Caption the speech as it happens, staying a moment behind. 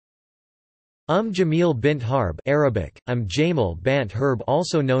Jamil bint Harb Arabic, Jamil bint Harb,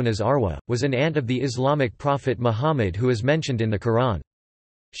 also known as Arwa, was an aunt of the Islamic prophet Muhammad who is mentioned in the Quran.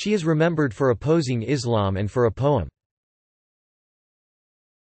 She is remembered for opposing Islam and for a poem.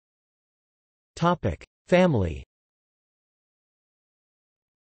 Family.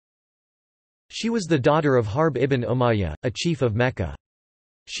 She was the daughter of Harb ibn Umayyah, a chief of Mecca.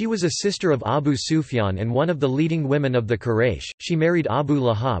 She was a sister of Abu Sufyan and one of the leading women of the Quraysh. She married Abu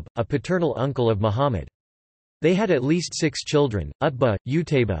Lahab, a paternal uncle of Muhammad. They had at least 6 children: Utbah,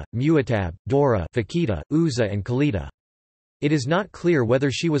 Utayba, Mu'atab, Dora, Fakida, Uzza and Khalida. It is not clear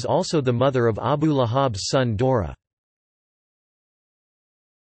whether she was also the mother of Abu Lahab's son Dora.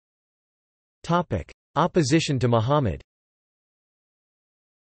 Opposition to Muhammad.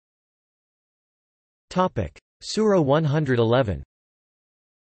 Surah 111.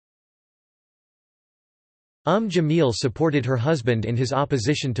 Jamil supported her husband in his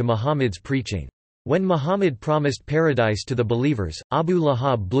opposition to Muhammad's preaching. When Muhammad promised paradise to the believers, Abu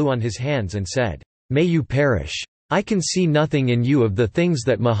Lahab blew on his hands and said, "May you perish! I can see nothing in you of the things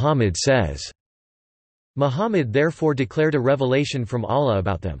that Muhammad says." Muhammad therefore declared a revelation from Allah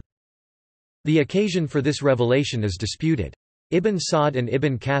about them. The occasion for this revelation is disputed. Ibn Sa'd and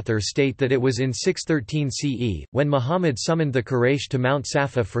Ibn Kathir state that it was in 613 CE, when Muhammad summoned the Quraysh to Mount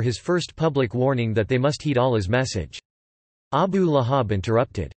Safa for his first public warning that they must heed Allah's message. Abu Lahab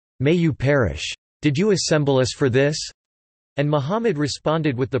interrupted, "May you perish! Did you assemble us for this?" And Muhammad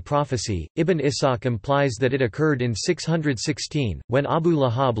responded with the prophecy. Ibn Ishaq implies that it occurred in 616, when Abu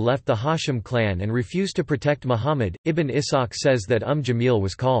Lahab left the Hashim clan and refused to protect Muhammad. Ibn Ishaq says that Jamil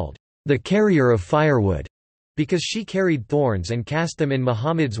was called the carrier of firewood, because she carried thorns and cast them in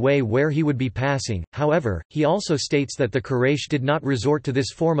Muhammad's way where he would be passing. However, he also states that the Quraysh did not resort to this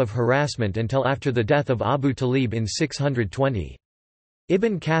form of harassment until after the death of Abu Talib in 620.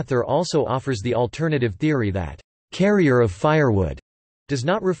 Ibn Kathir also offers the alternative theory that carrier of firewood does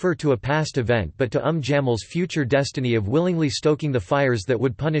not refer to a past event but to Jamil's future destiny of willingly stoking the fires that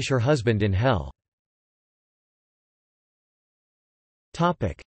would punish her husband in hell.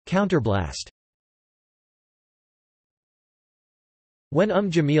 Counterblast. When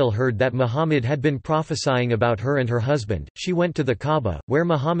Jamil heard that Muhammad had been prophesying about her and her husband, she went to the Kaaba, where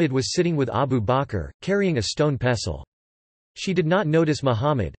Muhammad was sitting with Abu Bakr, carrying a stone pestle. She did not notice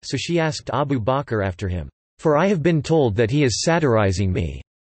Muhammad, so she asked Abu Bakr after him, "For I have been told that he is satirizing me.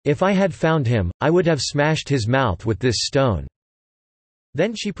 If I had found him, I would have smashed his mouth with this stone."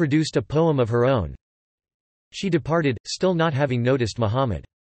 Then she produced a poem of her own. She departed, still not having noticed Muhammad.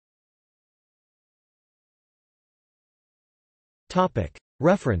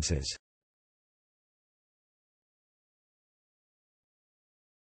 References